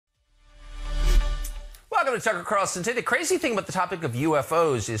Welcome to Tucker Carlson. Today, the crazy thing about the topic of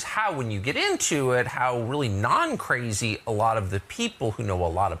UFOs is how, when you get into it, how really non-crazy a lot of the people who know a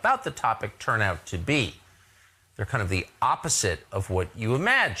lot about the topic turn out to be. They're kind of the opposite of what you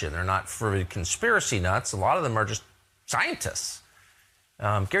imagine. They're not fervid conspiracy nuts. A lot of them are just scientists.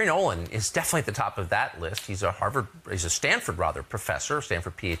 Garry Nolan is definitely at the top of that list. He's a Stanford professor,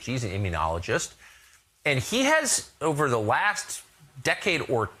 Stanford PhD. He's an immunologist. And he has, over the last decade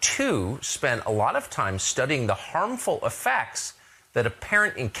or two, spent a lot of time studying the harmful effects that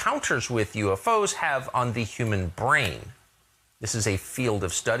apparent encounters with UFOs have on the human brain. This is a field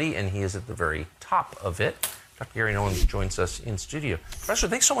of study, and he is at the very top of it. Dr. Garry Nolan joins us in studio. Professor,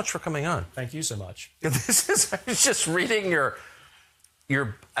 thanks so much for coming on. Thank you so much. I was just reading your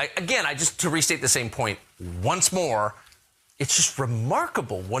again, to restate the same point once more, it's just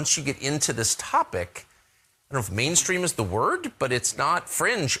remarkable once you get into this topic. I don't know if mainstream is the word, but it's not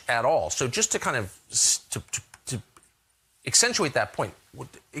fringe at all. So just to kind of to accentuate that point,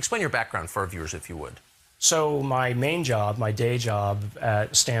 explain your background for our viewers, if you would. So my main job, my day job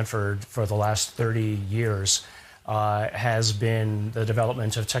at Stanford for the last 30 years has been the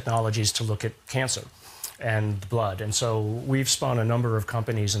development of technologies to look at cancer and blood. And so we've spun a number of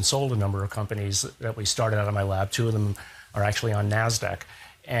companies and sold a number of companies that we started out of my lab. Two of them are actually on NASDAQ.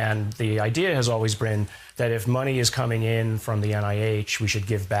 And the idea has always been that if money is coming in from the NIH, we should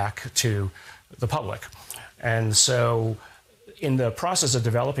give back to the public. And so in the process of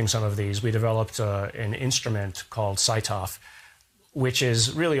developing some of these, we developed an instrument called CyTOF, which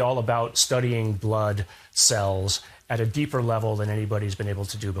is really all about studying blood cells at a deeper level than anybody's been able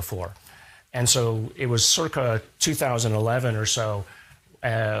to do before. And so it was circa 2011 or so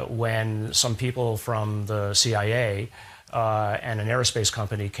when some people from the CIA and an aerospace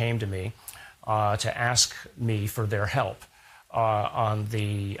company came to me to ask me for their help on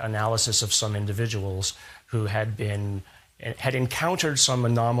the analysis of some individuals who had encountered some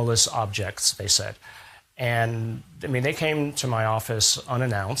anomalous objects, they said. And I mean, they came to my office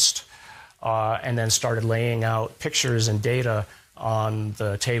unannounced and then started laying out pictures and data on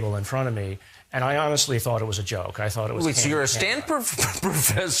the table in front of me. And I honestly thought it was a joke. I thought it was. Wait, so you're a Stanford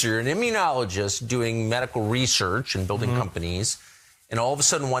professor, an immunologist doing medical research and building companies, and all of a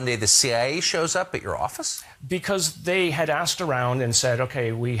sudden one day the CIA shows up at your office? Because they had asked around and said,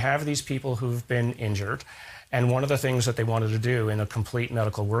 okay, we have these people who've been injured, and one of the things that they wanted to do in a complete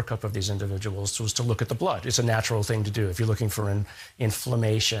medical workup of these individuals was to look at the blood. It's a natural thing to do. If you're looking for an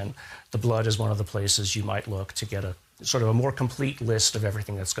inflammation, the blood is one of the places you might look to get a sort of a more complete list of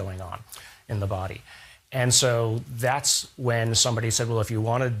everything that's going on in the body. And so that's when somebody said, well, if you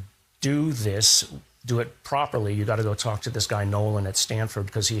want to do this, do it properly, you got to go talk to this guy Nolan at Stanford,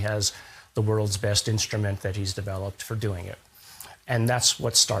 because he has the world's best instrument that he's developed for doing it. And that's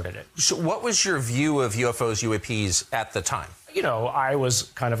what started it. So what was your view of UFOs, UAPs at the time? You know, I was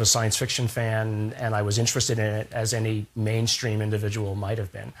kind of a science fiction fan, and I was interested in it as any mainstream individual might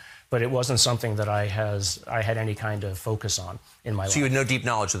have been. But it wasn't something that I had any kind of focus on in my life. So you had no deep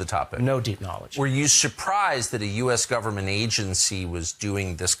knowledge of the topic? No deep knowledge. Were you surprised that a U.S. government agency was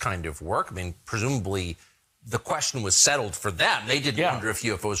doing this kind of work? I mean, presumably the question was settled for them. They didn't wonder if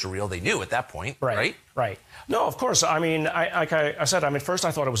UFOs were real. They knew at that point, right? Right. No, of course. I mean, like I said, at first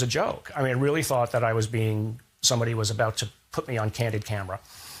I thought it was a joke. I mean, I really thought that somebody was about to put me on candid camera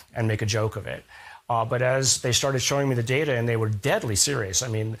and make a joke of it. But as they started showing me the data, and they were deadly serious, I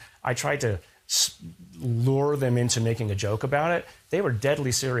mean, I tried to lure them into making a joke about it. They were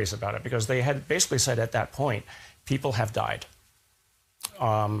deadly serious about it, because they had basically said at that point, people have died.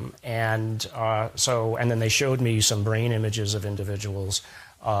 And then they showed me some brain images of individuals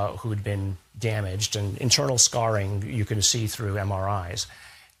who had been damaged, and internal scarring you can see through MRIs.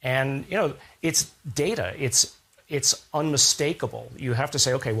 And, you know, it's data. It's unmistakable. You have to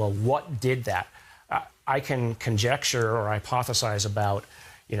say, okay, well, what did that? I can conjecture or hypothesize about,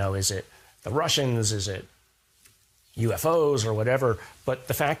 you know, is it the Russians, is it UFOs or whatever? But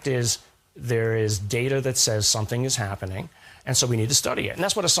the fact is, there is data that says something is happening, and so we need to study it. And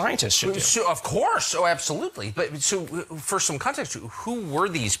that's what a scientist should do. So, of course. Oh, absolutely. But so for some context, who were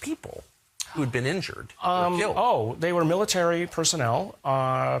these people who had been injured or killed? Oh, they were military personnel,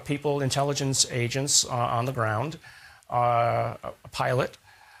 people, intelligence agents on the ground, a pilot,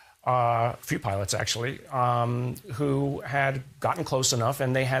 a few pilots actually, who had gotten close enough,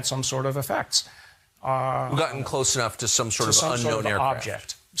 and they had some sort of effects. Gotten close enough to some sort of unknown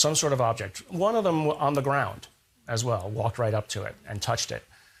aircraft. Some sort of object. One of them on the ground as well, walked right up to it and touched it.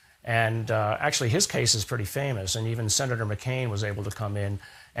 And actually his case is pretty famous, and even Senator McCain was able to come in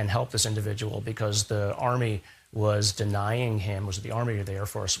and help this individual, because the Army was denying him, was the Army or the Air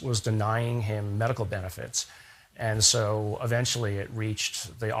Force, was denying him medical benefits. And so eventually it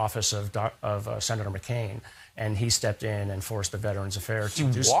reached the office of Senator McCain, and he stepped in and forced the Veterans Affairs to do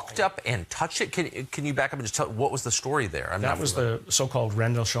something. He walked up and touched it? Can you back up and just tell what was the story there? That was the so-called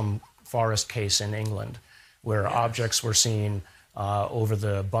Rendlesham Forest case in England, where objects were seen over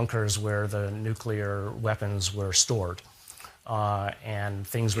the bunkers where the nuclear weapons were stored. And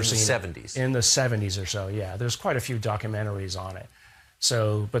things were seen in the 70s. In the 70s or so, yeah. There's quite a few documentaries on it.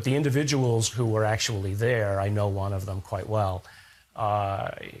 So, but the individuals who were actually there, I know one of them quite well,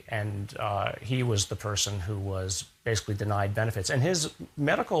 and he was the person who was basically denied benefits. And his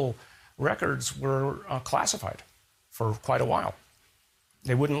medical records were classified for quite a while.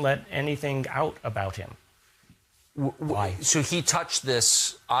 They wouldn't let anything out about him. Why? So he touched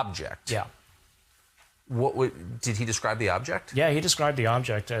this object. Yeah. Did he describe the object? Yeah, he described the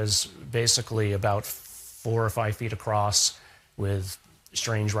object as basically about 4 or 5 feet across with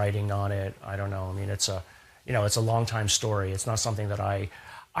strange writing on it. I don't know. I mean, it's a long time story. It's not something that I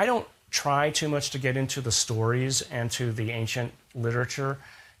don't try too much to get into the stories and to the ancient literature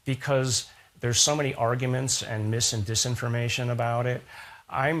because there's so many arguments and mis and disinformation about it.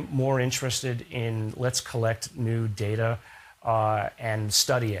 I'm more interested in let's collect new data and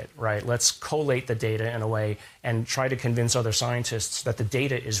study it, right? Let's collate the data in a way and try to convince other scientists that the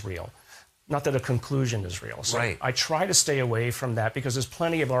data is real, not that a conclusion is real. So right. I try to stay away from that because there's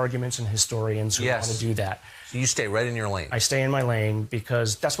plenty of arguments and historians who want to do that. So you stay right in your lane. I stay in my lane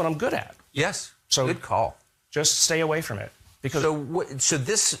because that's what I'm good at. Yes. So good call. Just stay away from it. Because so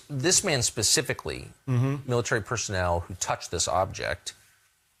this man specifically, military personnel who touched this object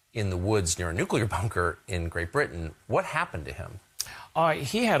in the woods near a nuclear bunker in Great Britain, what happened to him?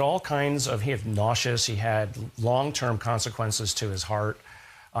 He had all kinds of, he had nauseous, he had long-term consequences to his heart.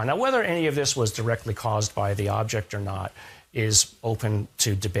 Now, whether any of this was directly caused by the object or not is open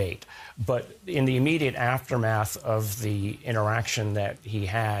to debate. But in the immediate aftermath of the interaction that he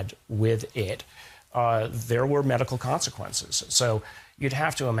had with it, there were medical consequences. So you'd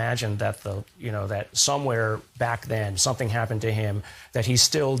have to imagine that that somewhere back then something happened to him that he's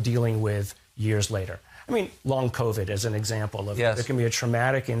still dealing with years later. I mean, long COVID as an example of it can be a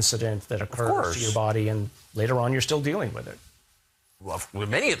traumatic incident that occurs to your body, and later on you're still dealing with it. Well, with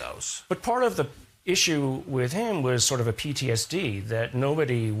many of those. But part of the issue with him was sort of a PTSD that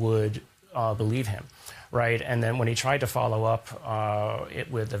nobody would believe him. Right, and then when he tried to follow up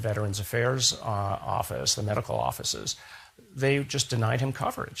it with the Veterans Affairs office, the medical offices, they just denied him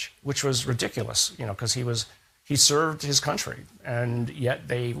coverage, which was ridiculous, because he served his country, and yet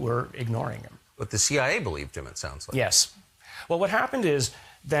they were ignoring him. But the CIA believed him, it sounds like. Yes. Well, what happened is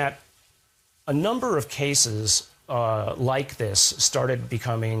that a number of cases like this started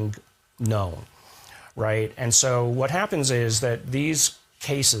becoming known, right? And so what happens is that these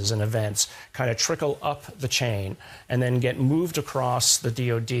cases and events kind of trickle up the chain and then get moved across the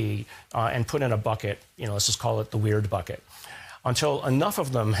DoD and put in a bucket, let's just call it the weird bucket, until enough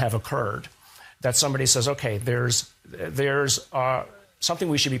of them have occurred that somebody says, okay, there's something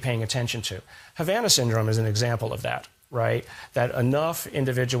we should be paying attention to. Havana syndrome is an example of that, right? That enough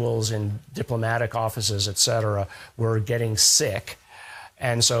individuals in diplomatic offices, et cetera, were getting sick,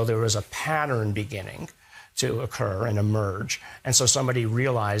 and so there was a pattern beginning to occur and emerge. And so somebody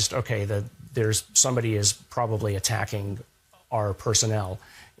realized, okay, that somebody is probably attacking our personnel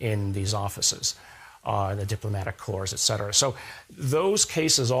in these offices, the diplomatic corps, et cetera. So those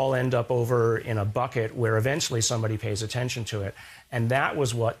cases all end up over in a bucket where eventually somebody pays attention to it. And that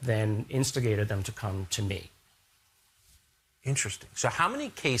was what then instigated them to come to me. Interesting. So how many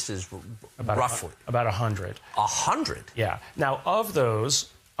cases, roughly? About 100. 100? Yeah. Now, of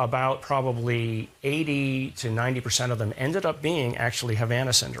those, about probably 80 to 90% of them ended up being actually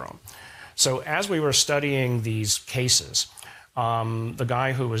Havana syndrome. So as we were studying these cases, the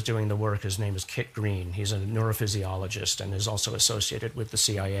guy who was doing the work, his name is Kit Green. He's a neurophysiologist and is also associated with the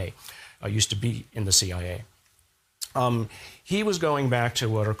CIA, used to be in the CIA. He was going back to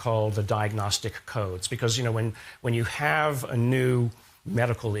what are called the diagnostic codes, because when you have a new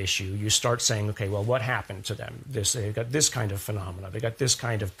medical issue, you start saying, okay, well, what happened to them? They've got this kind of phenomena. They got this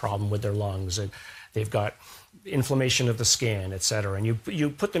kind of problem with their lungs. They've got inflammation of the skin, et cetera. And you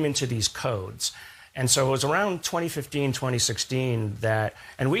put them into these codes. And so it was around 2015, 2016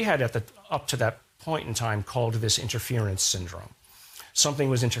 and we had up to that point in time called this interference syndrome. Something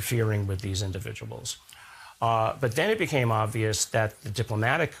was interfering with these individuals. But then it became obvious that the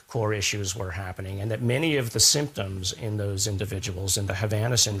diplomatic corps issues were happening and that many of the symptoms in those individuals, in the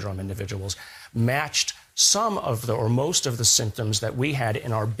Havana syndrome individuals, matched some of or most of the symptoms that we had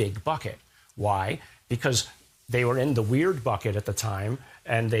in our big bucket. Why? Because They were in the weird bucket at the time,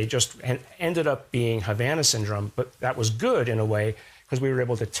 and they just ended up being Havana syndrome, but that was good in a way because we were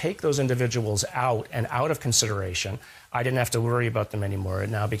able to take those individuals out and out of consideration. I didn't have to worry about them anymore. It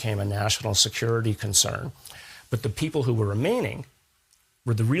now became a national security concern. But the people who were remaining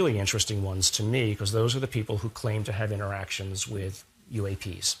were the really interesting ones to me, because those are the people who claim to have interactions with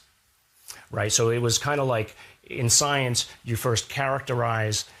UAPs, right? So it was kind of like in science, you first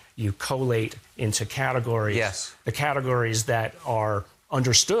characterize, you collate into categories. Yes. The categories that are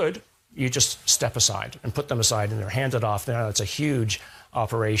understood, you just step aside and put them aside, and they're handed off. Now it's a huge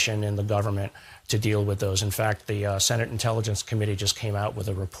operation in the government to deal with those. In fact, the Senate Intelligence Committee just came out with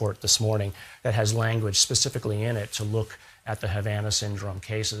a report this morning that has language specifically in it to look at the Havana syndrome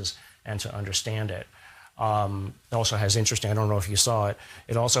cases and to understand it. It also has interesting, I don't know if you saw it,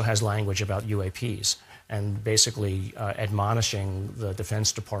 it also has language about UAPs and basically admonishing the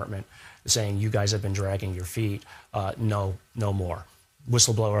Defense Department, saying, you guys have been dragging your feet, no more.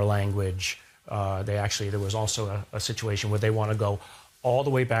 Whistleblower language. There was also a situation where they want to go all the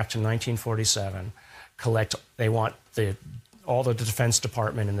way back to 1947, they want all the Defense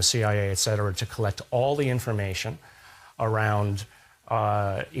Department and the CIA, et cetera, to collect all the information around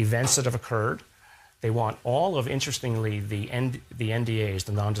events that have occurred. They want all of, interestingly, the NDAs,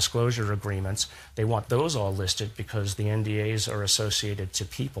 the non-disclosure agreements, they want those all listed because the NDAs are associated to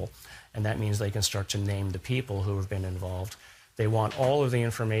people, and that means they can start to name the people who have been involved. They want all of the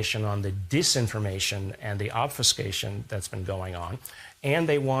information on the disinformation and the obfuscation that's been going on, and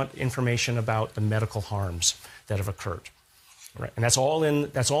they want information about the medical harms that have occurred. Right? And that's all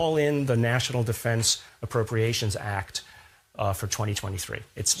in the National Defense Appropriations Act for 2023.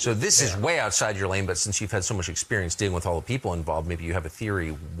 So this is way outside your lane, but since you've had so much experience dealing with all the people involved, maybe you have a theory.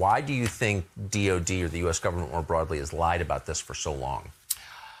 Why do you think DOD or the U.S. government more broadly has lied about this for so long?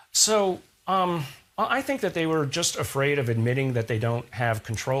 So I think that they were just afraid of admitting that they don't have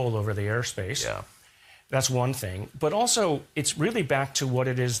control over the airspace. Yeah. That's one thing. But also, it's really back to what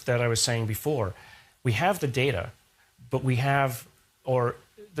it is that I was saying before. We have the data, but we have, to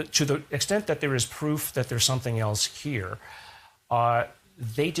the extent that there is proof that there's something else here,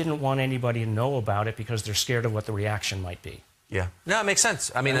 they didn't want anybody to know about it because they're scared of what the reaction might be. Yeah. No, it makes sense.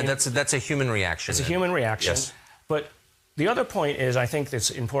 I mean that's a human reaction. It's a human reaction. Yes. But the other point is, I think that's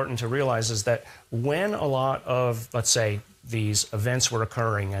important to realize, is that when a lot of, let's say, these events were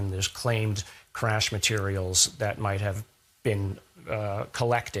occurring and there's claimed crash materials that might have been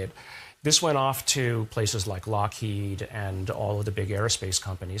collected, this went off to places like Lockheed and all of the big aerospace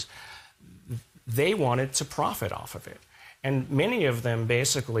companies. They wanted to profit off of it. And many of them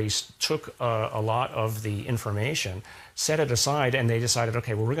basically took a lot of the information, set it aside, and they decided,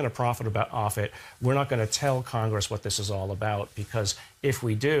 okay, well, we're going to profit off it. We're not going to tell Congress what this is all about, because if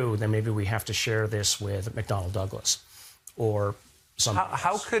we do, then maybe we have to share this with McDonnell Douglas or something else.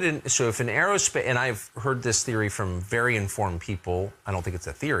 How could so if an aerospace, and I've heard this theory from very informed people, I don't think it's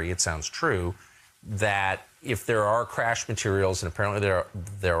a theory, it sounds true, that if there are crash materials, and apparently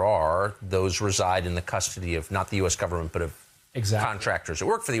there are, those reside in the custody of not the U.S. government, but of contractors that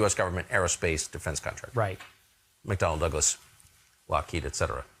work for the U.S. government, aerospace, defense contractors. Right. McDonnell Douglas, Lockheed, et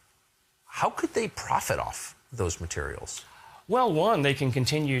cetera. How could they profit off those materials? Well, one, they can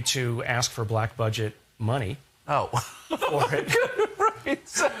continue to ask for black budget money. Oh. For it. Right.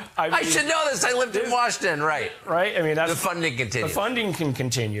 I should know this. I lived in Washington, right. Right? I mean, that's, the funding continues. The funding can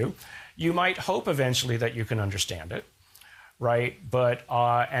continue. You might hope eventually that you can understand it, right? But,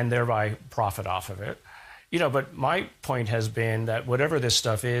 and thereby profit off of it. You know, but my point has been that whatever this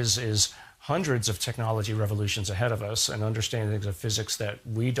stuff is hundreds of technology revolutions ahead of us and understandings of physics that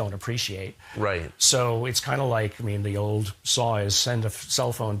we don't appreciate. Right. So it's kind of like, I mean, the old saw is send a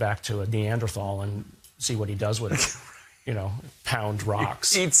cell phone back to a Neanderthal and see what he does with it. You know, pound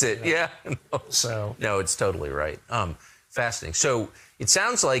rocks. He eats it, yeah. No. So. No, it's totally right. Fascinating. So it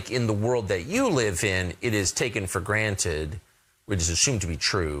sounds like in the world that you live in, it is taken for granted, which is assumed to be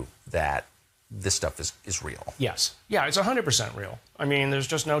true, that this stuff is real. Yes. Yeah, it's 100% real. I mean, there's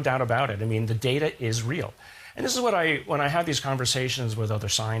just no doubt about it. I mean, the data is real. And this is what when I have these conversations with other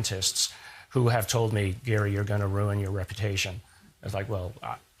scientists who have told me, Garry, you're going to ruin your reputation. It's like, well,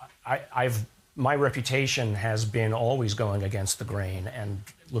 my reputation has been always going against the grain, and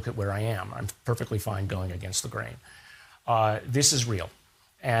look at where I am. I'm perfectly fine going against the grain. This is real,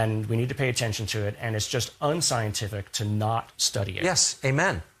 and we need to pay attention to it, and it's just unscientific to not study it. Yes,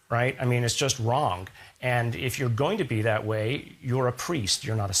 amen. Right? I mean, it's just wrong. And if you're going to be that way, you're a priest,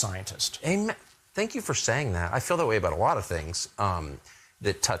 you're not a scientist. Amen. Thank you for saying that. I feel that way about a lot of things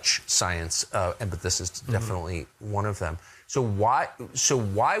that touch science, but this is definitely one of them. So why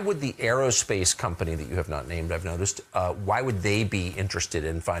would the aerospace company that you have not named, I've noticed, why would they be interested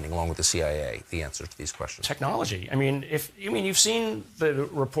in finding, along with the CIA, the answers to these questions? Technology. I mean, you've seen the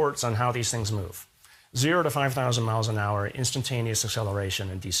reports on how these things move. 0 to 5,000 miles an hour, instantaneous acceleration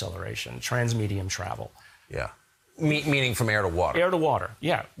and deceleration, transmedium travel. Yeah. Meaning from air to water. Air to water,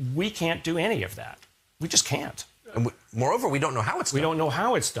 yeah. We can't do any of that. We just can't. And moreover, we don't know how it's done. We don't know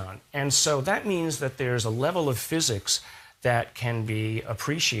how it's done. And so that means that there's a level of physics that can be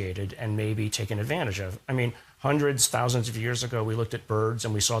appreciated and maybe taken advantage of. I mean, hundreds, thousands of years ago, we looked at birds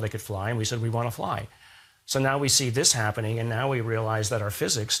and we saw they could fly, and we said, we want to fly. So now we see this happening, and now we realize that our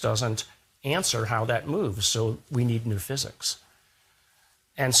physics doesn't answer how that moves, so we need new physics.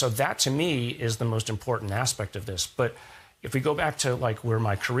 And so that, to me, is the most important aspect of this. But if we go back to like where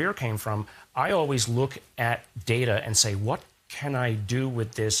my career came from, I always look at data and say, what can I do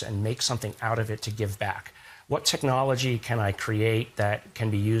with this and make something out of it to give back? What technology can I create that can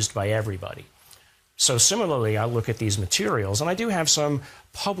be used by everybody? So similarly, I look at these materials, and I do have some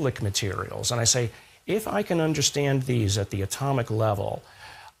public materials, and I say, if I can understand these at the atomic level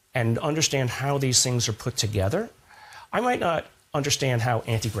and understand how these things are put together, I might not understand how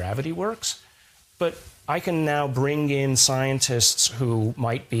anti-gravity works, but I can now bring in scientists who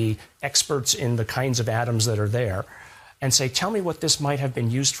might be experts in the kinds of atoms that are there and say, tell me what this might have been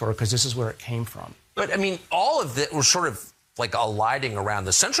used for, because this is where it came from. But I mean, all of that was sort of like alighting around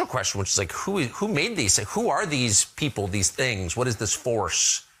the central question, which is like, who made these? Like, who are these people, these things? What is this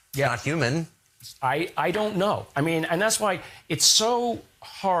force? Yeah. Not human. I don't know. I mean, and that's why it's so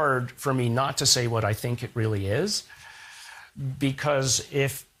hard for me not to say what I think it really is, because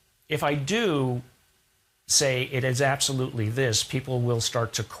if I do say it is absolutely this, people will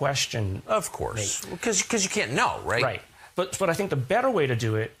start to question. Of course, because you can't know, right? Right. But I think the better way to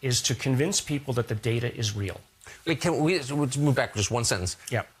do it is to convince people that the data is real. Let's move back just one sentence.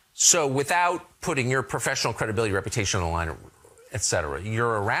 Yeah. So without putting your professional credibility, reputation on the line, et cetera,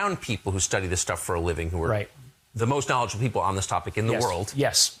 you're around people who study this stuff for a living, who are the most knowledgeable people on this topic in the world.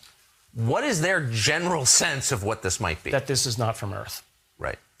 Yes. What is their general sense of what this might be? That this is not from Earth.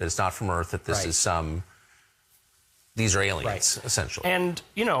 Right. That it's not from Earth, that this is these are aliens, essentially. And,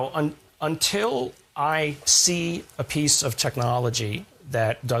 you know, until I see a piece of technology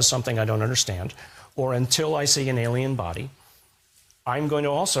that does something I don't understand, or until I see an alien body, I'm going to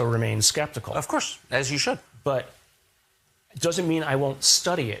also remain skeptical. Of course, as you should. But it doesn't mean I won't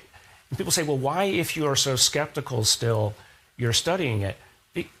study it. And people say, well, why, if you are so skeptical still, you're studying it?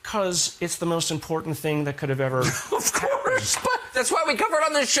 Because it's the most important thing that could have ever Of course, but that's why we cover it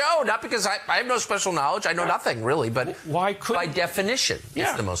on the show. Not because I have no special knowledge. I know nothing, really. But why could by definition,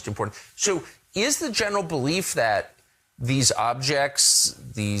 it's the most important. So is the general belief that these objects,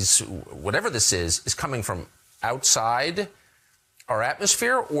 whatever this is coming from outside our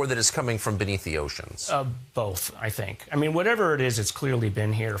atmosphere, or that it's coming from beneath the oceans? Both, I think. I mean, whatever it is, it's clearly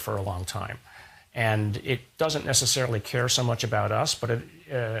been here for a long time. And it doesn't necessarily care so much about us, but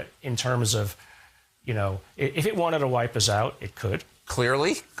in terms of, you know, if it wanted to wipe us out, it could.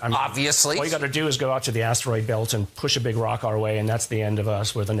 Clearly, obviously. All you got to do is go out to the asteroid belt and push a big rock our way, and that's the end of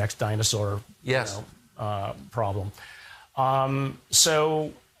us. We're the next dinosaur problem.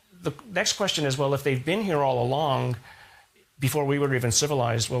 So the next question is, well, if they've been here all along, before we were even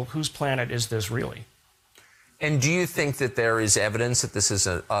civilized, well, whose planet is this really? And do you think that there is evidence that this is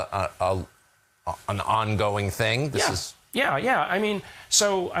an ongoing thing? Yeah. I mean,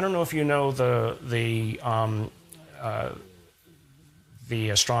 so I don't know if you know the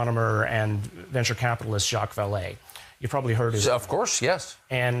astronomer and venture capitalist Jacques Vallée. You probably heard his. Of course, yes.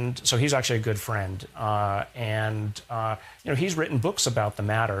 And so he's actually a good friend. You know, he's written books about the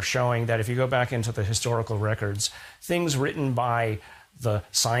matter, showing that if you go back into the historical records, things written by the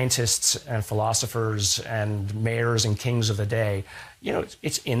scientists and philosophers and mayors and kings of the day, you know,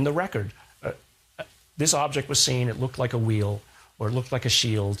 it's in the record. This object was seen, it looked like a wheel, or it looked like a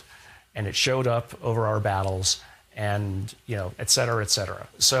shield, and it showed up over our battles, and, you know, et cetera, et cetera.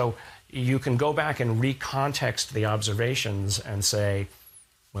 So you can go back and recontext the observations and say,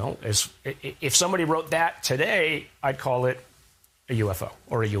 well, if somebody wrote that today, I'd call it a UFO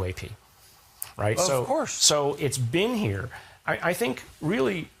or a UAP, right? Of course. So it's been here. I think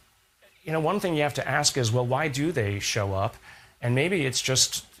really, you know, one thing you have to ask is, well, why do they show up? And maybe it's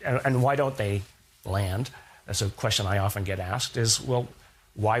just, and why don't they land? That's a question I often get asked is, well,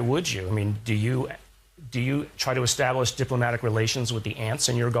 why would you? I mean, do you try to establish diplomatic relations with the ants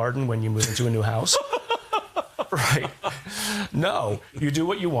in your garden when you move into a new house? Right. No, you do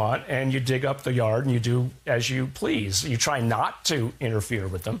what you want, and you dig up the yard, and you do as you please. You try not to interfere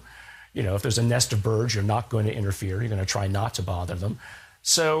with them. You know, if there's a nest of birds, you're not going to interfere. You're going to try not to bother them.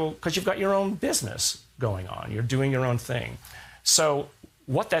 So, because you've got your own business going on, you're doing your own thing. So,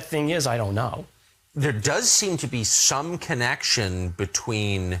 what that thing is, I don't know. There does seem to be some connection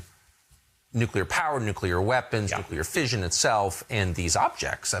between nuclear power, nuclear weapons, nuclear fission itself, and these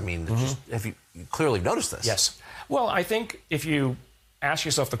objects. I mean, have you clearly noticed this? Yes. Well, I think if you ask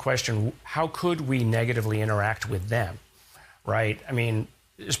yourself the question, how could we negatively interact with them, right? I mean,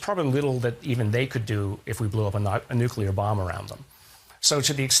 there's probably little that even they could do if we blew up a nuclear bomb around them. So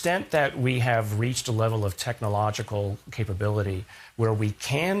to the extent that we have reached a level of technological capability where we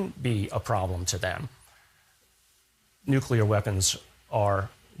can be a problem to them, nuclear weapons are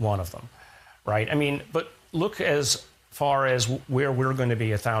one of them, right? I mean, but look as far as where we're going to be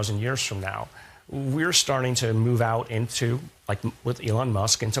 1,000 years from now. We're starting to move out into, like with Elon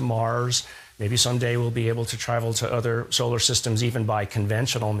Musk, into Mars. Maybe someday we'll be able to travel to other solar systems even by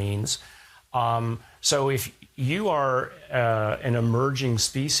conventional means. So if you are an emerging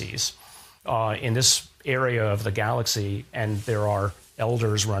species in this area of the galaxy and there are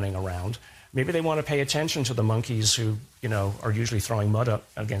elders running around, maybe they want to pay attention to the monkeys who, you know, are usually throwing mud up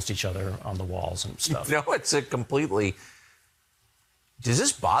against each other on the walls and stuff. No, it's a completely... Does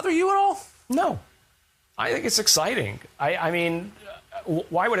this bother you at all? No. I think it's exciting. I mean,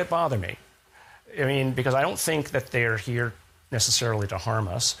 why would it bother me? I mean, because I don't think that they're here necessarily to harm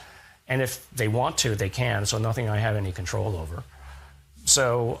us. And if they want to, they can, so nothing I have any control over.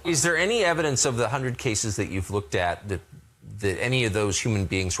 So... Is there any evidence of the 100 cases that you've looked at that any of those human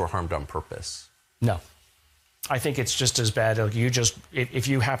beings were harmed on purpose? No. I think it's just as bad. Like if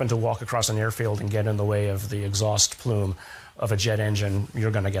you happen to walk across an airfield and get in the way of the exhaust plume of a jet engine,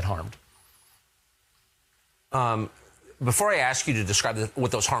 you're going to get harmed. Before I ask you to describe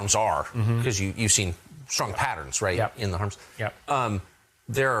what those harms are, because you've seen strong patterns, right, in the harms.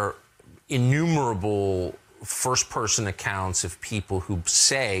 There are innumerable first-person accounts of people who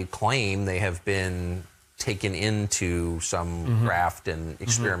claim they have been taken into some craft and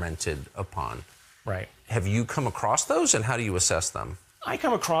experimented upon. Right. Have you come across those, and how do you assess them? I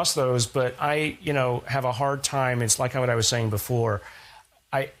come across those, but I, have a hard time. It's like what I was saying before.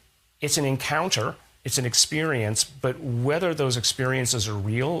 It's an encounter. It's an experience, but whether those experiences are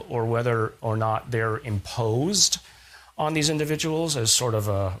real or whether or not they're imposed on these individuals as sort of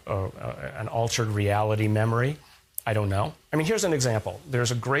an altered reality memory, I don't know. I mean, here's an example.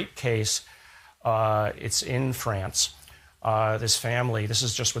 There's a great case. It's in France. This family, this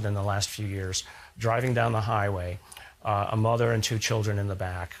is just within the last few years, driving down the highway, a mother and two children in the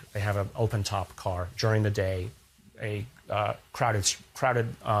back. They have an open-top car during the day, a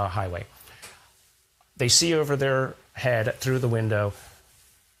crowded highway. They see over their head through the window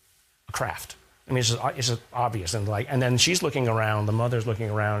a craft. I mean, it's just obvious, and then she's looking around. The mother's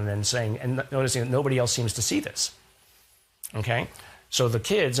looking around and saying, and noticing that nobody else seems to see this. Okay, so the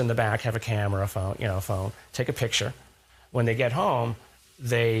kids in the back have a camera, a phone, take a picture. When they get home,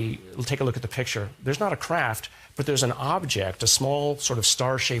 they take a look at the picture. There's not a craft, but there's an object, a small sort of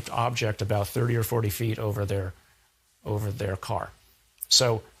star-shaped object about 30 or 40 feet over their car.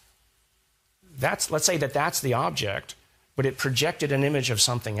 So let's say that's the object, but it projected an image of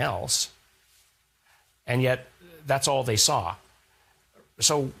something else, and yet that's all they saw.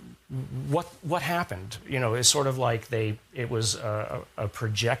 So what happened? It's sort of like it was a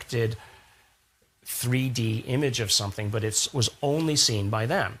projected 3D image of something, but it was only seen by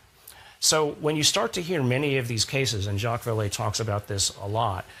them. So when you start to hear many of these cases, and Jacques Vallée talks about this a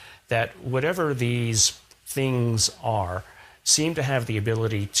lot, that whatever these things are, seem to have the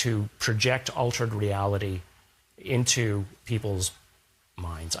ability to project altered reality into people's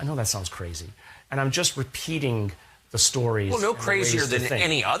minds. I know that sounds crazy. And I'm just repeating the stories. Well, no crazier than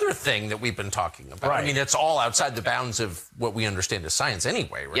any other thing that we've been talking about. Right. I mean, it's all outside the bounds of what we understand as science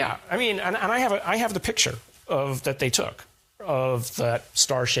anyway, right? Yeah, I mean, and I have the picture that they took of that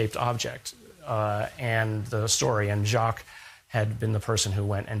star-shaped object and the story, and Jacques had been the person who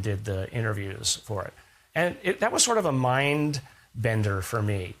went and did the interviews for it. And that was sort of a mind bender for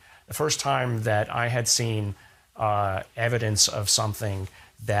me. The first time that I had seen evidence of something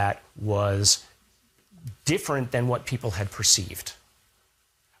that was different than what people had perceived,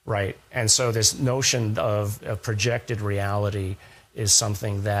 right? And so this notion of a projected reality is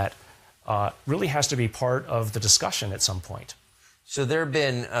something that really has to be part of the discussion at some point. So there have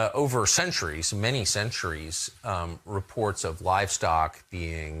been, over centuries, many centuries, reports of livestock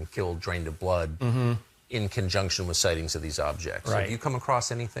being killed, drained of blood, in conjunction with sightings of these objects. Right. Have you come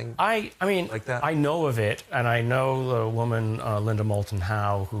across anything I mean, like that? I know of it, and I know the woman, Linda Moulton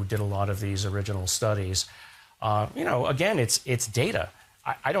Howe, who did a lot of these original studies. Again, it's data.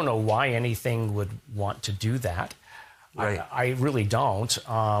 I don't know why anything would want to do that. Right. I really don't.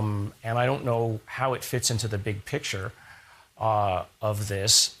 And I don't know how it fits into the big picture of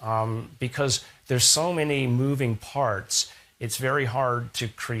this, because there's so many moving parts. It's very hard to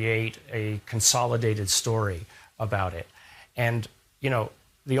create a consolidated story about it. And,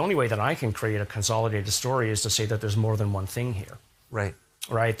 the only way that I can create a consolidated story is to say that there's more than one thing here. Right.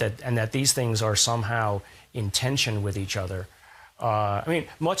 Right? That these things are somehow in tension with each other.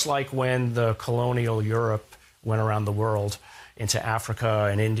 Much like when the colonial Europe went around the world into Africa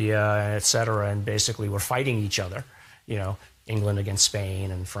and India, et cetera, and basically were fighting each other, England against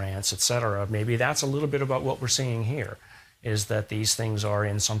Spain and France, et cetera. Maybe that's a little bit about what we're seeing here, is that these things are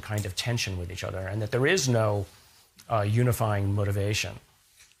in some kind of tension with each other and that there is no unifying motivation.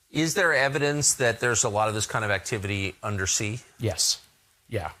 Is there evidence that there's a lot of this kind of activity undersea? Yes.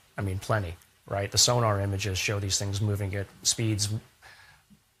 Yeah. Plenty, right? The sonar images show these things moving at speeds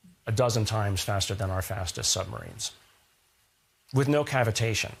a dozen times faster than our fastest submarines, with no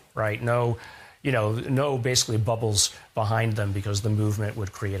cavitation, right? No basically bubbles behind them, because the movement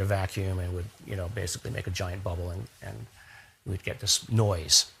would create a vacuum and would, basically make a giant bubble, and we'd get this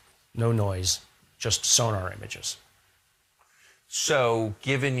noise. No noise, just sonar images. So,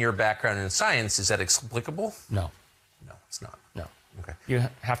 given your background in science, is that explicable? No. No, it's not. No. Okay. You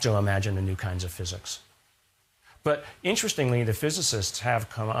have to imagine the new kinds of physics. But interestingly, the physicists have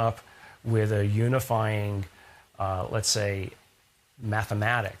come up with a unifying, let's say,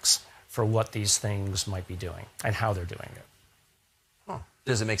 mathematics for what these things might be doing and how they're doing it. Huh.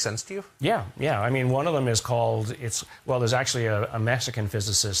 Does it make sense to you? Yeah. One of them is called, there's actually a Mexican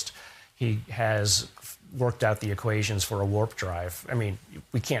physicist. He has worked out the equations for a warp drive.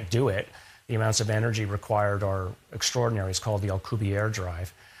 We can't do it. The amounts of energy required are extraordinary. It's called the Alcubierre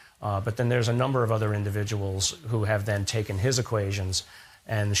drive. But then there's a number of other individuals who have then taken his equations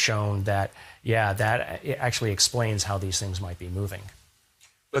and shown that, that it actually explains how these things might be moving.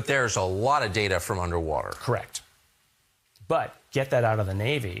 But there's a lot of data from underwater. Correct. But get that out of the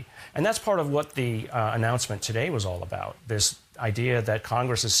Navy. And that's part of what the announcement today was all about. This idea that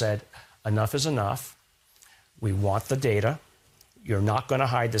Congress has said, enough is enough. We want the data. You're not going to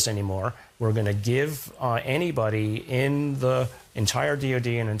hide this anymore. We're going to give anybody in the entire DoD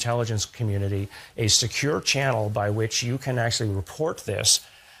and intelligence community a secure channel by which you can actually report this.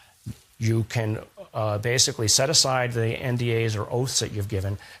 You can basically set aside the NDAs or oaths that you've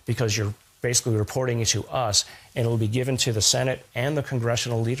given, because you're basically reporting it to us, and it'll be given to the Senate and the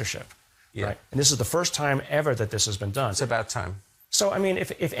congressional leadership. Yeah. Right? And this is the first time ever that this has been done. It's about time. So,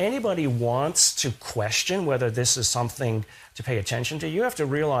 if anybody wants to question whether this is something to pay attention to, you have to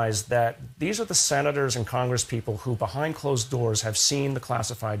realize that these are the senators and Congress people who, behind closed doors, have seen the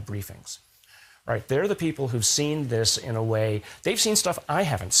classified briefings. Right? They're the people who've seen this in a way. They've seen stuff I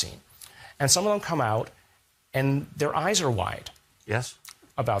haven't seen. And some of them come out, and their eyes are wide. Yes.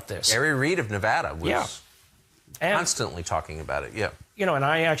 About this. Garry Reed of Nevada was and, constantly talking about it. Yeah. And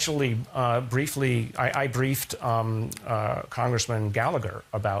I actually I briefed Congressman Gallagher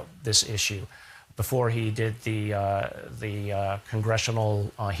about this issue before he did the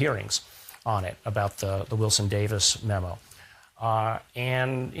congressional hearings on it about the Wilson Davis memo.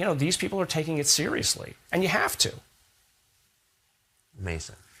 And these people are taking it seriously, and you have to.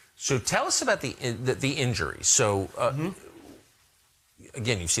 Amazing. So tell us about the injuries. So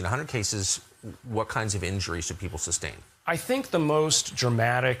again, you've seen 100 cases. What kinds of injuries do people sustain? I think the most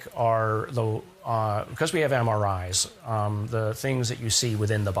dramatic are because we have MRIs, the things that you see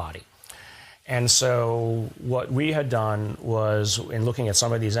within the body. And so what we had done was, in looking at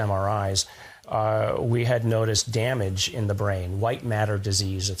some of these MRIs, we had noticed damage in the brain, white matter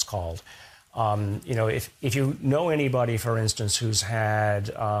disease, it's called. If you know anybody, for instance, who's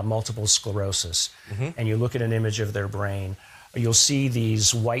had multiple sclerosis, and you look at an image of their brain, you'll see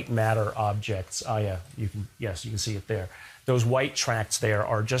these white matter objects. Oh, yeah, you can see it there. Those white tracts there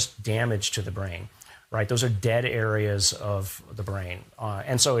are just damage to the brain, right? Those are dead areas of the brain.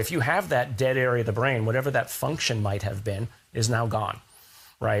 And so if you have that dead area of the brain, whatever that function might have been is now gone,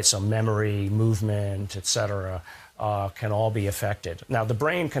 right? So memory, movement, et cetera, can all be affected. Now, the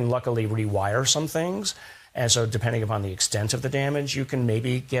brain can luckily rewire some things. And so depending upon the extent of the damage, you can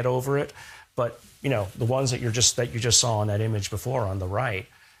maybe get over it. But the ones that you just saw in that image before on the right,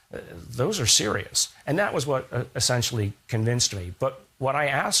 those are serious. And that was what essentially convinced me. But what I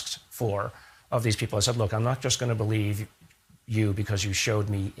asked for of these people, I said, look, I'm not just going to believe you because you showed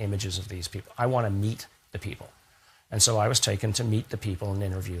me images of these people. I want to meet the people. And so I was taken to meet the people and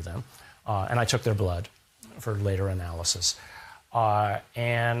interview them. And I took their blood for later analysis. So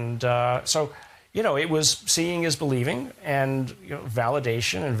it was seeing is believing, and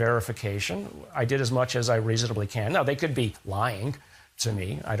validation and verification. I did as much as I reasonably can. Now, they could be lying to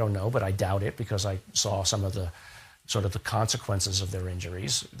me. I don't know, but I doubt it because I saw some of the sort of the consequences of their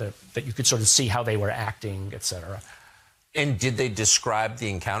injuries, that you could sort of see how they were acting, et cetera. And did they describe the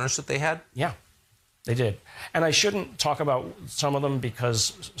encounters that they had? Yeah, they did. And I shouldn't talk about some of them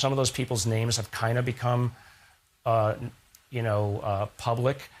because some of those people's names have kind of become,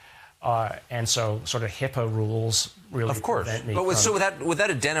 public. And so sort of HIPAA rules really prevent me. But so without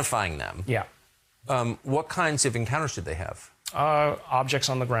identifying them, yeah. What kinds of encounters did they have? Objects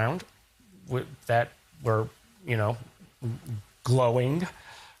on the ground that were, glowing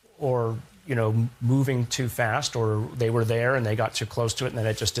or, moving too fast, or they were there and they got too close to it and then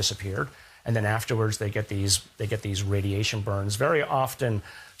it just disappeared. And then afterwards they get these radiation burns. Very often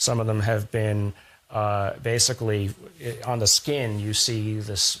some of them have been basically on the skin. You see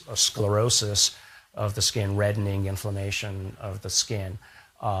this sclerosis of the skin, reddening, inflammation of the skin.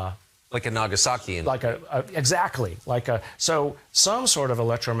 Like a Nagasaki. So some sort of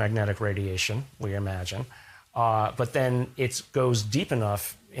electromagnetic radiation, we imagine, but then it goes deep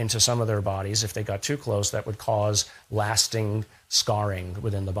enough into some of their bodies. If they got too close, that would cause lasting scarring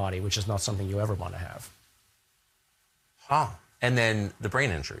within the body, which is not something you ever want to have. And then the brain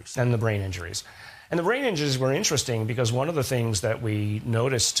injuries. And the brain injuries were interesting because one of the things that we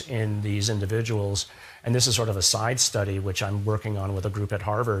noticed in these individuals, and this is sort of a side study which I'm working on with a group at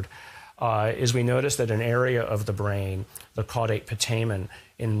Harvard, is we noticed that an area of the brain, the caudate putamen,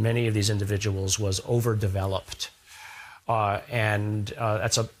 in many of these individuals was overdeveloped.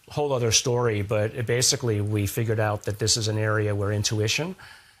 That's a whole other story, but basically we figured out that this is an area where intuition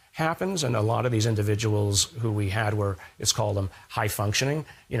happens, and a lot of these individuals who we had let's call them high functioning.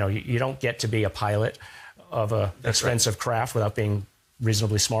 You don't get to be a pilot of an expensive craft without being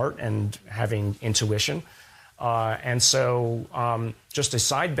reasonably smart and having intuition. Just a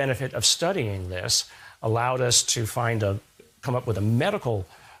side benefit of studying this allowed us to come up with a medical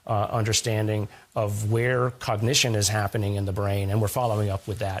understanding of where cognition is happening in the brain, and we're following up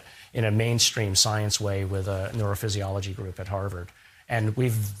with that in a mainstream science way with a neurophysiology group at Harvard. And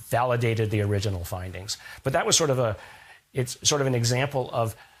we've validated the original findings. But that was it's sort of an example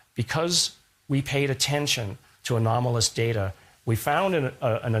of, because we paid attention to anomalous data, we found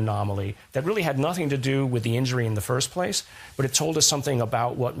an anomaly that really had nothing to do with the injury in the first place, but it told us something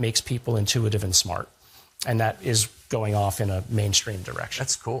about what makes people intuitive and smart. And that is going off in a mainstream direction.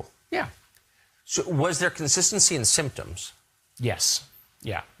 That's cool. Yeah. So was there consistency in symptoms? Yes.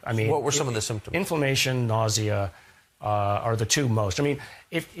 Yeah. I mean, what were some of the symptoms? Inflammation, nausea are the two most. I mean,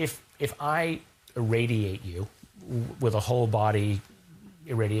 if I irradiate you with a whole body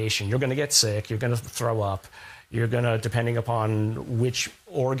irradiation, you're going to get sick, you're going to throw up, you're going to, depending upon which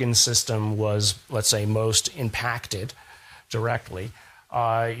organ system was, let's say, most impacted directly,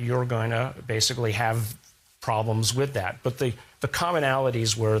 you're going to basically have problems with that. But the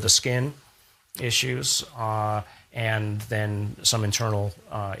commonalities were the skin issues and then some internal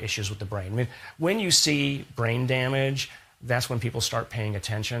issues with the brain. I mean, when you see brain damage, that's when people start paying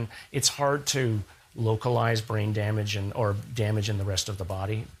attention. It's hard to localize brain damage or damage in the rest of the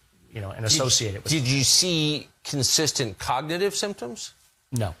body, and associate it with. Did you see consistent cognitive symptoms?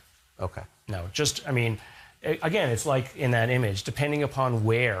 No. Okay. No, again, it's like in that image, depending upon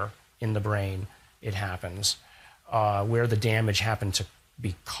where in the brain it happens, where the damage happened to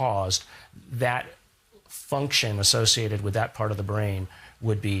be caused, that function associated with that part of the brain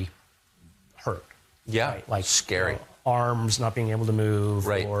would be hurt. Yeah, right? Like scary. Arms not being able to move,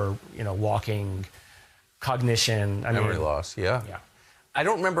 right. Or walking, cognition, memory loss. Yeah. I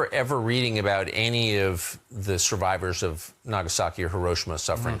don't remember ever reading about any of the survivors of Nagasaki or Hiroshima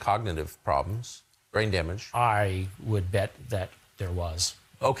suffering cognitive problems, brain damage. I would bet that there was.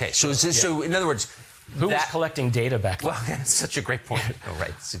 Okay, so so in other words, who was collecting data back then? Well, that's such a great point. Right,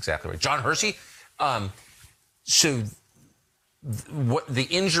 that's exactly right. John Hersey. What the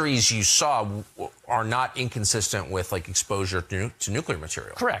injuries you saw are not inconsistent with exposure to nuclear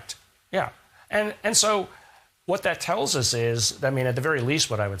material. Correct. Yeah, and so what that tells us is, at the very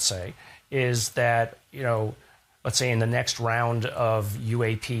least, what I would say is that let's say in the next round of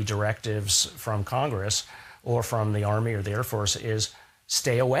UAP directives from Congress or from the Army or the Air Force is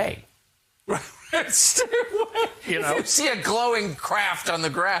stay away. Stay away. If you see a glowing craft on the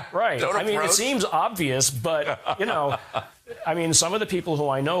ground, right? Don't approach. It seems obvious, but some of the people who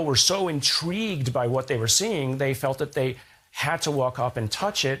I know were so intrigued by what they were seeing, they felt that they had to walk up and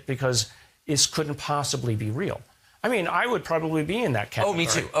touch it because it couldn't possibly be real. I would probably be in that category. Oh, me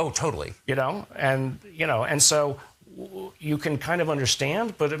too. Oh, totally. And so you can kind of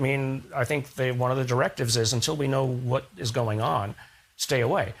understand, but I mean, I think one of the directives is until we know what is going on, stay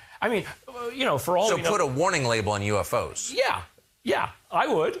away. I mean, for all we know, put a warning label on UFOs. Yeah, I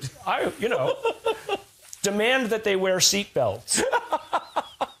would. Demand that they wear seatbelts.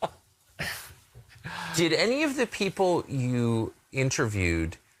 Did any of the people you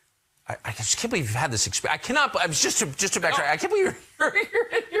interviewed? I just can't believe you've had this experience. I cannot. I was just to backtrack. I can't believe you're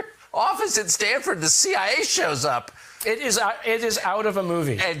in your office at Stanford. The CIA shows up. It is out of a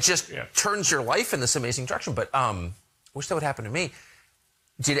movie. And it just turns your life in this amazing direction. But I wish that would happen to me.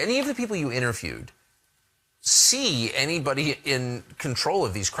 Did any of the people you interviewed see anybody in control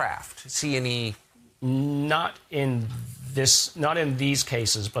of these craft? See any? Not in these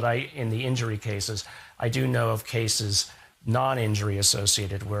cases, but in the injury cases, I do know of cases non-injury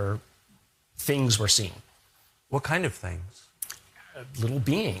associated where things were seen. What kind of things? Little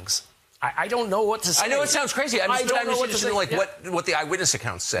beings. I don't know what to say. I know it sounds crazy. I'm just interested in what the eyewitness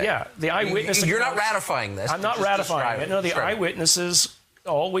accounts say. Yeah, the eyewitness. You're not ratifying this. I'm not ratifying it. No, the eyewitnesses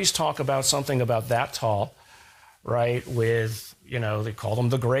always talk about something about that tall, right? With they call them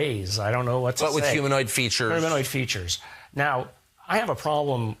the Greys. I don't know what to say. But with humanoid features. Humanoid features. Now, I have a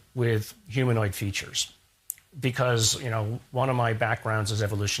problem with humanoid features because one of my backgrounds is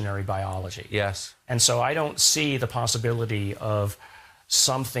evolutionary biology. Yes. And so I don't see the possibility of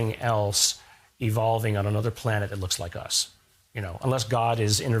something else evolving on another planet that looks like us. Unless God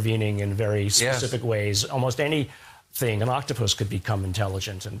is intervening in very specific ways. Almost anything, an octopus could become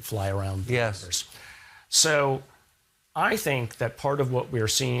intelligent and fly around the universe. So I think that part of what we're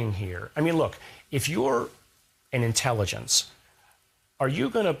seeing here, I mean, look, if you're an intelligence, are you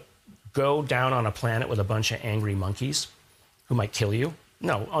going to go down on a planet with a bunch of angry monkeys who might kill you?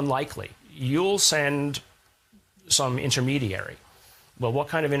 No, unlikely. You'll send some intermediary. Well, what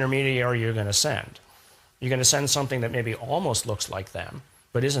kind of intermediary are you going to send? You're going to send something that maybe almost looks like them,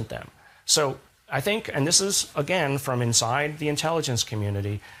 but isn't them. So I think, and this is, again, from inside the intelligence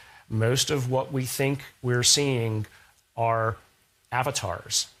community, most of what we think we're seeing are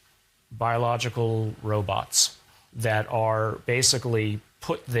avatars, biological robots that are basically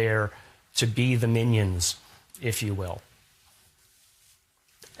put there to be the minions, if you will.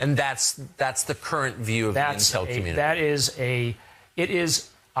 And that's the current view of the intel community. It is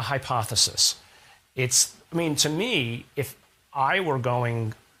a hypothesis. To me, if I were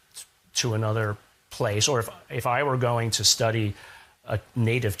going to another place, or if I were going to study a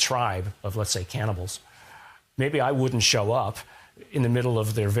native tribe of, let's say, cannibals, maybe I wouldn't show up in the middle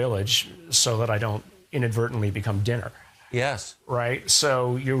of their village so that I don't inadvertently become dinner. Yes. Right?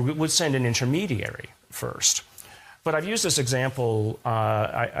 So you would send an intermediary first. But I've used this example.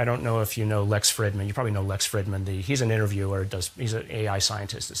 I don't know if you know Lex Fridman. You probably know Lex Fridman. He's an interviewer. He's an AI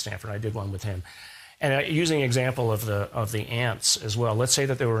scientist at Stanford. I did one with him. And using an example of the ants as well. Let's say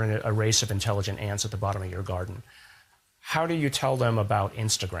that there were a race of intelligent ants at the bottom of your garden. How do you tell them about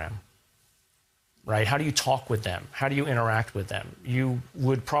Instagram? Right? How do you talk with them? How do you interact with them? You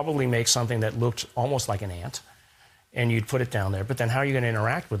would probably make something that looked almost like an ant, and you'd put it down there. But then how are you going to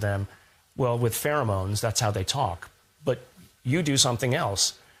interact with them? Well, with pheromones, that's how they talk. But you do something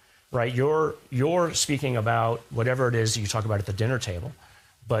else, right? You're speaking about whatever it is you talk about at the dinner table,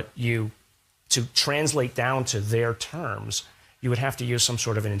 but to translate down to their terms, you would have to use some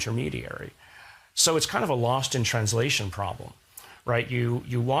sort of an intermediary. So it's kind of a lost in translation problem, right?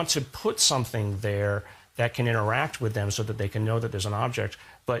 You want to put something there that can interact with them so that they can know that there's an object.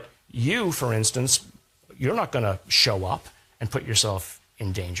 But you, for instance, you're not going to show up and put yourself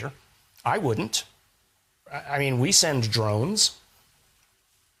in danger. I wouldn't. I mean, we send drones.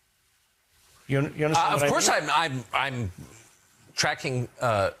 You understand what I mean? Of course, I'm tracking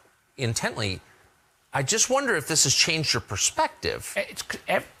intently. I just wonder if this has changed your perspective. It's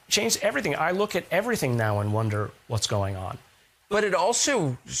changed everything. I look at everything now and wonder what's going on. But it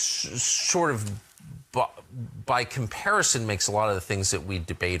also sort of, by comparison, makes a lot of the things that we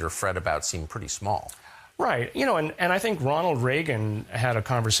debate or fret about seem pretty small. Right. And I think Ronald Reagan had a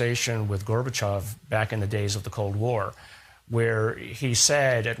conversation with Gorbachev back in the days of the Cold War, where he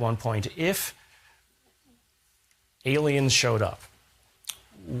said at one point, if aliens showed up,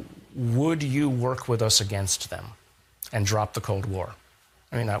 would you work with us against them and drop the Cold War?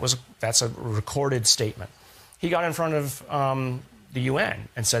 I mean, that's a recorded statement. He got in front of the UN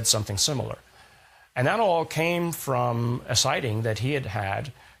and said something similar. And that all came from a sighting that he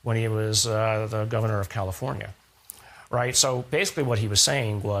had when he was the governor of California, right? So basically what he was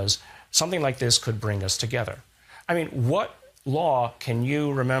saying was something like this could bring us together. I mean, what law can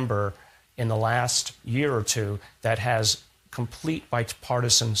you remember in the last year or two that has complete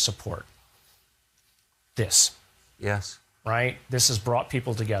bipartisan support? This. Yes. Right? This has brought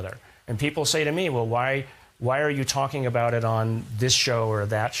people together. And people say to me, well, why are you talking about it on this show or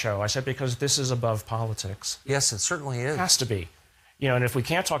that show? I said, because this is above politics. Yes, it certainly is. It has to be. You know, and if we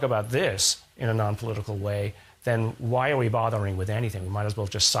can't talk about this in a non-political way, then why are we bothering with anything? We might as well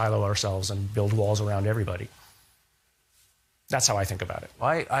just silo ourselves and build walls around everybody. That's how I think about it.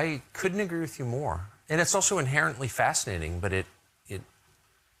 I couldn't agree with you more. And it's also inherently fascinating, but it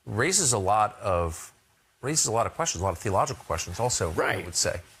raises a lot of questions, a lot of theological questions also, right. I would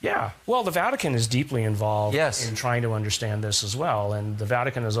say. Yeah. Well, the Vatican is deeply involved yes. in trying to understand this as well. And the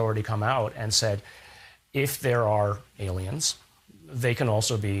Vatican has already come out and said, if there are aliens, they can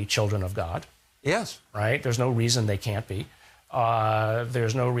also be children of God. Yes. Right? There's no reason they can't be.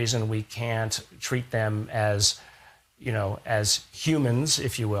 There's no reason we can't treat them as, you know, as humans,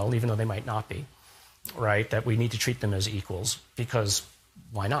 if you will, even though they might not be. Right? That we need to treat them as equals, because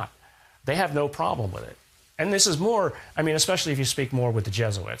why not? They have no problem with it. And this is more, I mean, especially if you speak more with the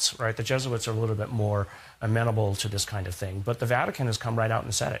Jesuits, right? The Jesuits are a little bit more amenable to this kind of thing. But the Vatican has come right out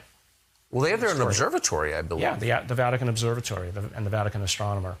and said it. Well, they have their own observatory, I believe. Yeah, the Vatican Observatory and the Vatican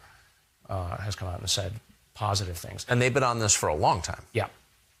Astronomer has come out and said positive things. And they've been on this for a long time. Yeah.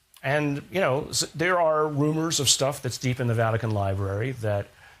 And, you know, there are rumors of stuff that's deep in the Vatican Library that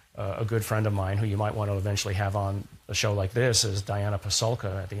a good friend of mine, who you might want to eventually have on a show like this, is Diana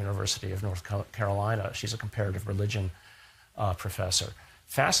Pasulka at the University of North Carolina. She's a comparative religion professor.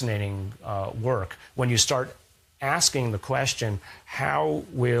 Fascinating work. When you start asking the question, how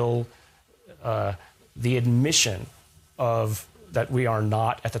will the admission of that we are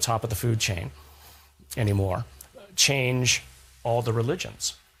not at the top of the food chain anymore change all the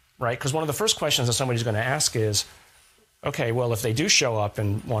religions, right? Because one of the first questions that somebody's going to ask is, okay, well, if they do show up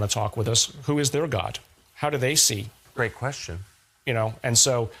and want to talk with us, who is their God? How do they see? Great question. You know, and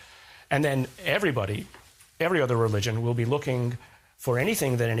so, and then everybody, every other religion will be looking for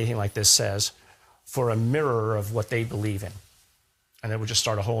anything like this says for a mirror of what they believe in. And it would just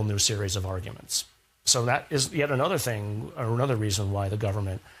start a whole new series of arguments. So that is yet another thing, or another reason why the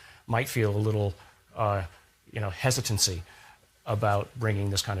government might feel a little, hesitancy about bringing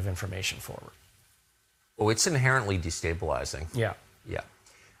this kind of information forward. Oh, it's inherently destabilizing. Yeah. Yeah.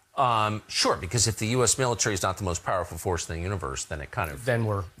 Sure, because if the U.S. military is not the most powerful force in the universe, then it kind of... Then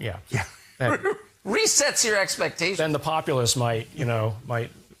we're, yeah. Yeah. Then, resets your expectations. Then the populace might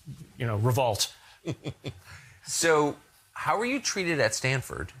revolt. So how were you treated at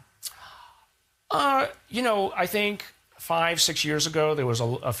Stanford? I think 5-6 years ago, there was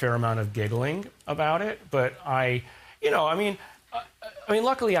a fair amount of giggling about it. But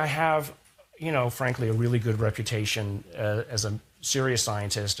luckily I have, frankly, a really good reputation as a serious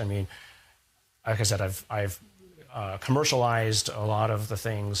scientist. I mean, like I said, I've commercialized a lot of the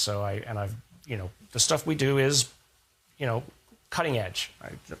things. So the stuff we do is, cutting edge. I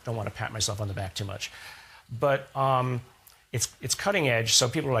don't want to pat myself on the back too much, but it's cutting edge. So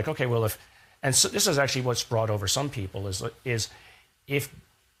people are like, okay, well, and so this is actually what's brought over some people is if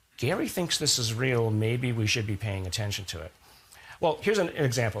Garry thinks this is real, maybe we should be paying attention to it. Well, here's an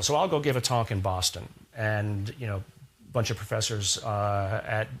example. So I'll go give a talk in Boston, and a bunch of professors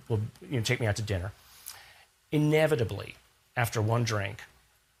will take me out to dinner. Inevitably, after one drink,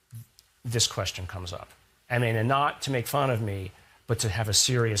 this question comes up. I mean, and not to make fun of me, but to have a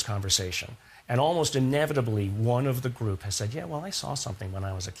serious conversation. And almost inevitably, one of the group has said, yeah, well, I saw something when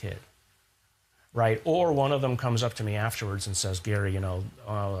I was a kid. Right? Or one of them comes up to me afterwards and says, Garry,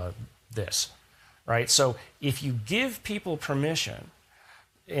 this. Right? So if you give people permission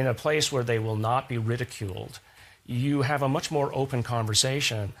in a place where they will not be ridiculed, you have a much more open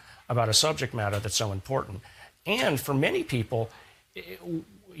conversation about a subject matter that's so important. And for many people,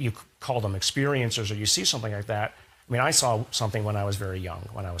 you call them experiencers, or you see something like that. I mean, I saw something when I was very young,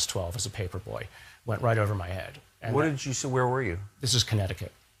 when I was 12 as a paper boy. Went right over my head. And what did you see? Where were you? This is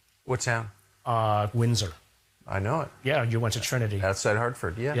Connecticut. What town? Windsor. I know it. Yeah, you went to Trinity. Outside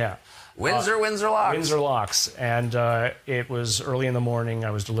Hartford, yeah. Yeah. Windsor Locks. Windsor Locks. And it was early in the morning.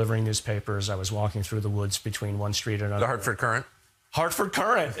 I was delivering newspapers. I was walking through the woods between one street and another. The Hartford Current? Hartford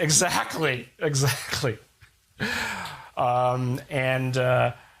Current, exactly.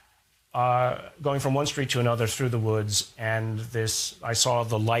 Going from one street to another through the woods, and I saw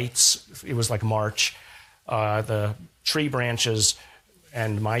the lights. It was like March. The tree branches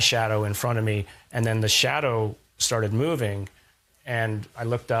and my shadow in front of me, and then the shadow started moving, and I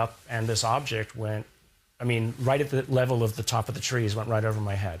looked up, and this object went, right at the level of the top of the trees, went right over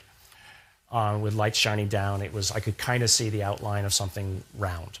my head, with lights shining down. I could kind of see the outline of something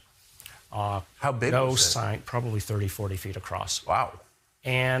round. How big was it? No sign, probably 30, 40 feet across. Wow.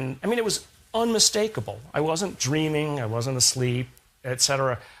 And, it was unmistakable. I wasn't dreaming, I wasn't asleep,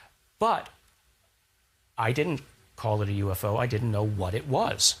 etc. But I didn't call it a UFO. I didn't know what it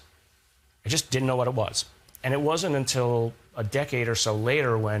was. I just didn't know what it was. And it wasn't until a decade or so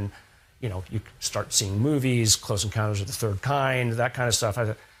later when, you start seeing movies, Close Encounters of the Third Kind, that kind of stuff. I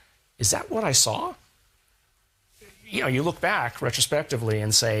thought, is that what I saw? You look back retrospectively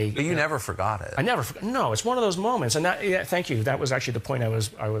and say... But you never forgot it. I never forgot. No, it's one of those moments. And thank you. That was actually the point I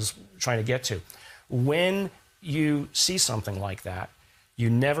was trying to get to. When you see something like that, you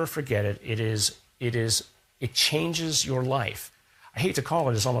never forget it. It changes your life. I hate to call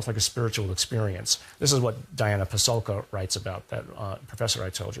it, it's almost like a spiritual experience. This is what Diana Pasulka writes about, that professor I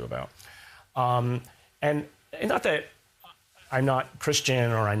told you about. And not that I'm not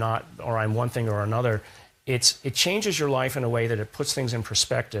Christian or I'm one thing or another. It changes your life in a way that it puts things in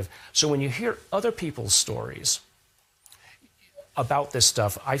perspective. So when you hear other people's stories about this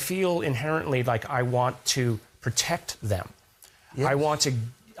stuff, I feel inherently like I want to protect them. Yes.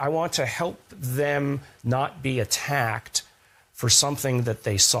 I want to help them not be attacked for something that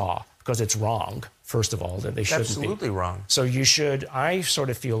they saw, because it's wrong, first of all, that they shouldn't be. Absolutely wrong. So I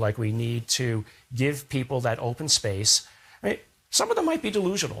sort of feel like we need to give people that open space. I mean, some of them might be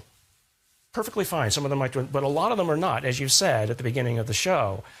delusional. Perfectly fine. Some of them might, but a lot of them are not, as you said at the beginning of the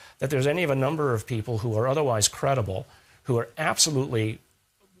show, that there's any of a number of people who are otherwise credible, who are absolutely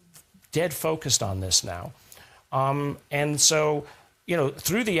dead focused on this now. And so,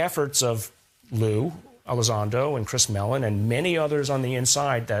 through the efforts of Lou Elizondo and Chris Mellon and many others on the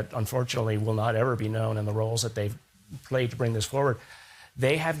inside that unfortunately will not ever be known in the roles that they've played to bring this forward,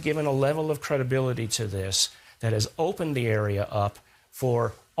 they have given a level of credibility to this that has opened the area up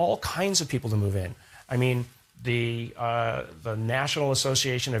for all kinds of people to move in. I mean, the National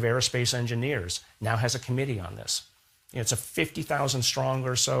Association of Aerospace Engineers now has a committee on this. It's a 50,000 strong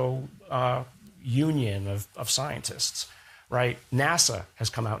or so union of scientists, right? NASA has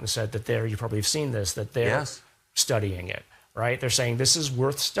come out and said that you probably have seen this, that they're studying it, right? They're saying this is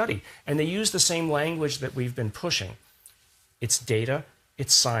worth study. And they use the same language that we've been pushing. It's data,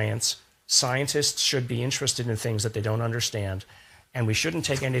 it's science. Scientists should be interested in things that they don't understand, and we shouldn't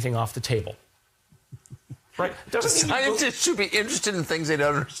take anything off the table. Right? Scientists should be interested in things they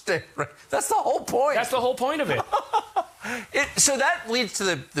don't understand. Right? That's the whole point. That's the whole point of it. So that leads to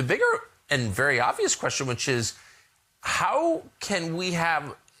the bigger and very obvious question, which is, how can we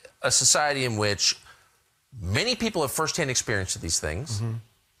have a society in which many people have firsthand experience of these things,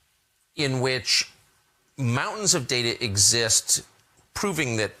 in which mountains of data exist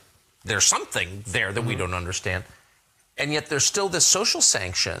proving that there's something there that we don't understand, and yet there's still this social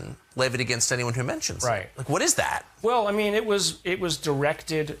sanction levied against anyone who mentions it? Like, what is that? Well, I mean, it was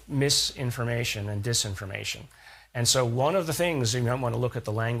directed misinformation and disinformation. And so one of the things, you might want to look at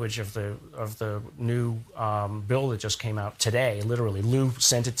the language of the new bill that just came out today. Literally, Lou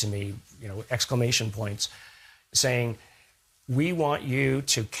sent it to me, exclamation points, saying, we want you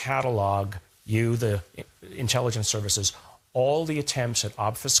to catalog, the intelligence services, all the attempts at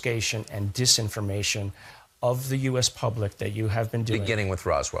obfuscation and disinformation of the U.S. public that you have been doing. Beginning with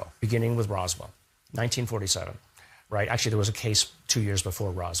Roswell. Beginning with Roswell, 1947. Right. Actually, there was a case 2 years before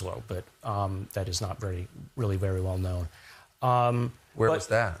Roswell, but that is not really very well known. Where was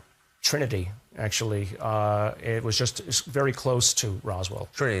that? Trinity, actually. It was just very close to Roswell.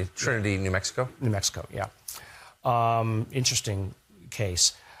 Trinity, New Mexico? New Mexico, yeah. Interesting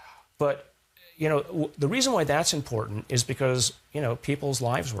case. But, the reason why that's important is because, people's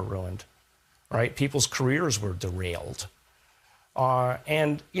lives were ruined, right? People's careers were derailed.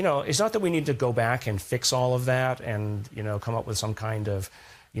 And, it's not that we need to go back and fix all of that and, come up with some kind of,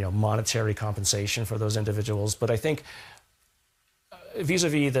 monetary compensation for those individuals. But I think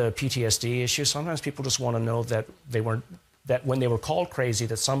vis-a-vis the PTSD issue, sometimes people just want to know that that when they were called crazy,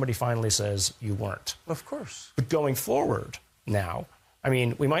 that somebody finally says you weren't. Of course. But going forward now, I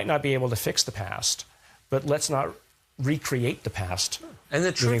mean, we might not be able to fix the past, but let's not recreate the past. And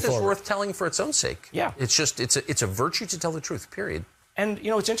the truth is worth telling for its own sake. Yeah. It's just, it's a virtue to tell the truth, period. And,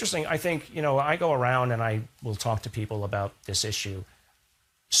 it's interesting. I think, I go around and I will talk to people about this issue.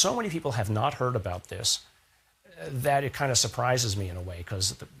 So many people have not heard about this that it kind of surprises me in a way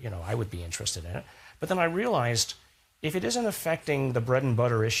because, I would be interested in it. But then I realized if it isn't affecting the bread and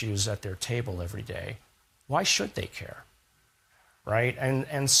butter issues at their table every day, why should they care? Right?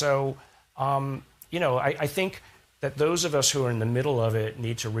 And so, I think that those of us who are in the middle of it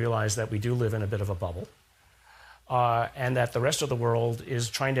need to realize that we do live in a bit of a bubble, and that the rest of the world is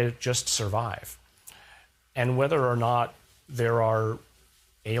trying to just survive. And whether or not there are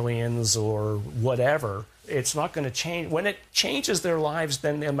aliens or whatever, it's not going to change. When it changes their lives,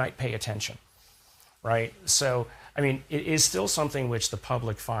 then they might pay attention, right? So, I mean, it is still something which the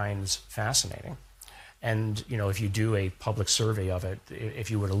public finds fascinating. And, you know, if you do a public survey of it, if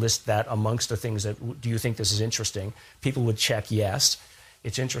you were to list that amongst the things that, do you think this is interesting? People would check yes,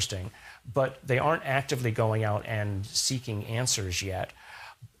 it's interesting. But they aren't actively going out and seeking answers yet,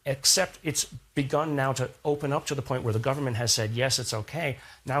 except it's begun now to open up to the point where the government has said, yes, it's okay.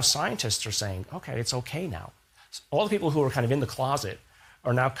 Now scientists are saying, okay, it's okay now. All the people who are kind of in the closet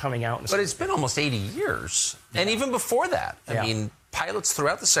are now coming out. And but it's been almost 80 years. Yeah. And even before that, I mean, pilots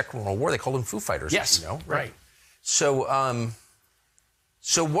throughout the Second World War, they called them Foo Fighters. Yes, you know, right. So,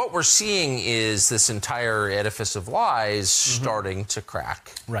 so what we're seeing is this entire edifice of lies starting to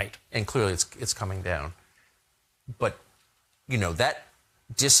crack. Right. And clearly it's coming down. But, you know, that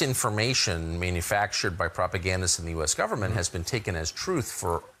disinformation manufactured by propagandists in the U.S. government has been taken as truth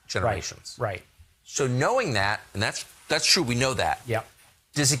for generations. Right. So knowing that, and that's true, we know that. Yeah.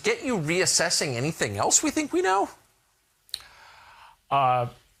 Does it get you reassessing anything else we think we know?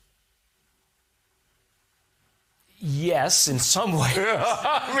 Yes, in some way.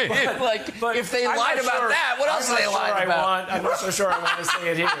 I mean, but if they lied about that, what else do they lie about? I'm not so sure I want to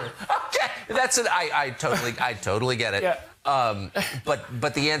say it here. Okay, that's it. I totally get it. Yeah.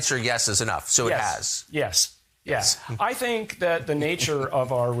 But the answer yes is enough. So yes. It has. Yes. I think that the nature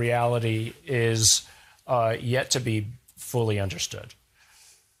of our reality is yet to be fully understood.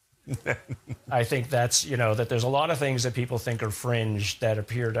 I think that's, you know, that there's a lot of things that people think are fringe that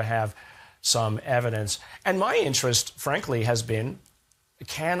appear to have some evidence. And my interest, frankly, has been,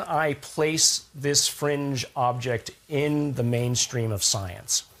 can I place this fringe object in the mainstream of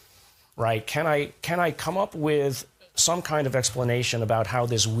science, right? Can I come up with some kind of explanation about how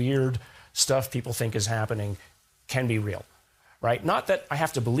this weird stuff people think is happening can be real, right? Not that I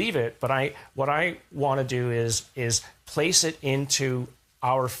have to believe it, but what I want to do is place it into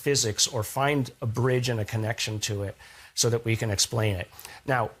our physics or find a bridge and a connection to it so that we can explain it.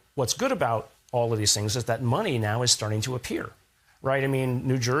 Now, what's good about all of these things is that money now is starting to appear, right? I mean,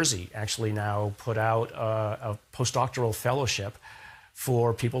 New Jersey actually now put out a postdoctoral fellowship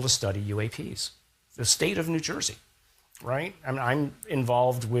for people to study UAPs, the state of New Jersey, right? I mean, I'm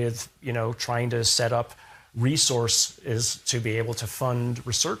involved with, you know, trying to set up resources to be able to fund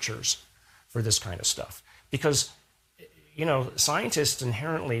researchers for this kind of stuff. Because, you know, scientists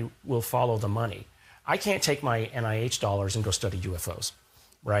inherently will follow the money. I can't take my NIH dollars and go study UFOs,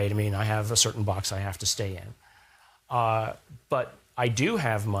 right? I mean, I have a certain box I have to stay in. But I do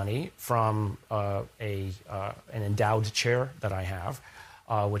have money from an endowed chair that I have,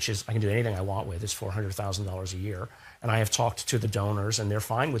 which is, I can do anything I want with. It's $400,000 a year. And I have talked to the donors, and they're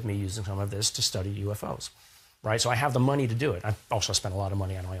fine with me using some of this to study UFOs, right? So I have the money to do it. I've also spent a lot of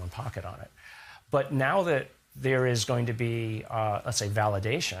money out of my own pocket on it. But now that there is going to be, let's say,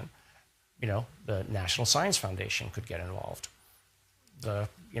 validation, you know, the National Science Foundation could get involved. The,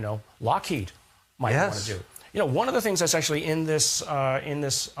 you know, Lockheed might want to do. You know, one of the things that's actually in this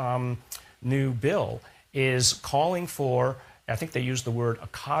new bill is calling for, I think they use the word, a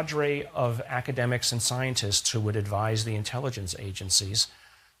cadre of academics and scientists who would advise the intelligence agencies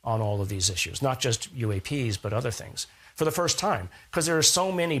on all of these issues, not just UAPs, but other things, for the first time, because there are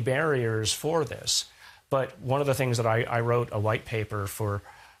so many barriers for this. But one of the things that I wrote a white paper for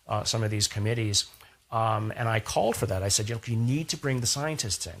some of these committees, and I called for that. I said, you know, you need to bring the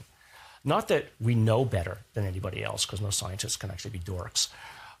scientists in. Not that we know better than anybody else, because no scientists can actually be dorks.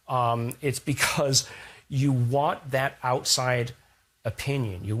 It's because you want that outside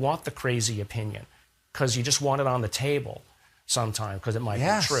opinion. You want the crazy opinion, because you just want it on the table sometime, because it might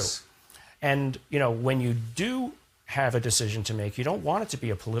be true. And, you know, when you do have a decision to make, you don't want it to be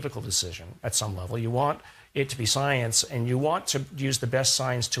a political decision at some level. You want it to be science, and you want to use the best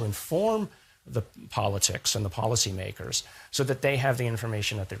science to inform the politics and the policymakers so that they have the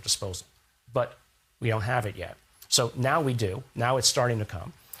information at their disposal. But we don't have it yet. So now we do. Now it's starting to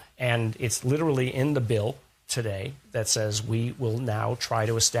come. And it's literally in the bill today that says we will now try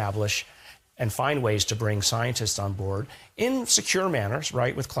to establish and find ways to bring scientists on board in secure manners,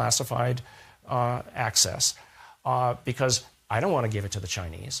 right, with classified access, because I don't want to give it to the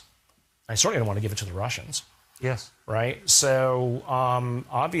Chinese. I certainly don't want to give it to the Russians. Yes. Right? So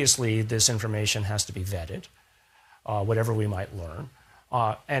obviously this information has to be vetted, whatever we might learn.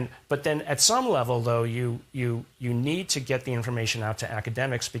 But then at some level, though, you need to get the information out to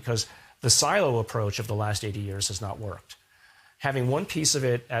academics, because the silo approach of the last 80 years has not worked. Having one piece of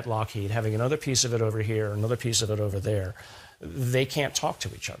it at Lockheed, having another piece of it over here, another piece of it over there, they can't talk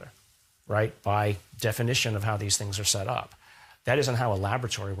to each other, right, by definition of how these things are set up. That isn't how a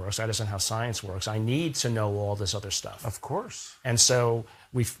laboratory works. That isn't how science works. I need to know all this other stuff. Of course. And so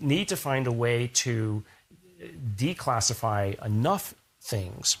we need to find a way to declassify enough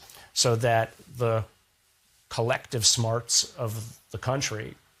things so that the collective smarts of the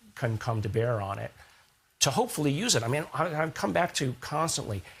country can come to bear on it to hopefully use it. I mean, I come back to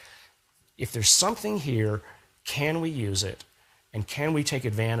constantly, if there's something here, can we use it? And can we take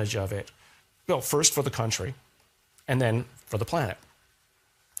advantage of it? Well, first for the country, and then for the planet.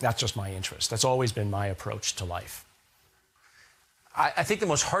 That's just my interest. That's always been my approach to life. I think the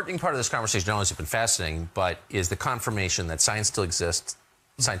most heartening part of this conversation, not only has it been fascinating, but is the confirmation that science still exists,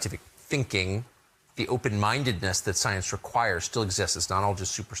 scientific thinking, the open-mindedness that science requires still exists. It's not all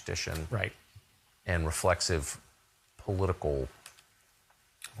just superstition, right, and reflexive political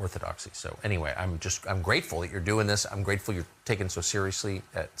orthodoxy. So anyway, I'm grateful that you're doing this. I'm grateful you're taken so seriously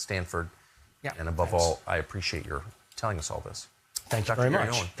at Stanford. Yeah, and above all, I appreciate your telling us all this. Thank you very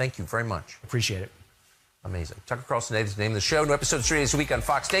much. Nolan, thank you very much. Appreciate it. Amazing. Tucker Carlson is the name of the show. New episodes 3 days a week on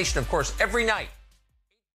Fox Nation. Of course, every night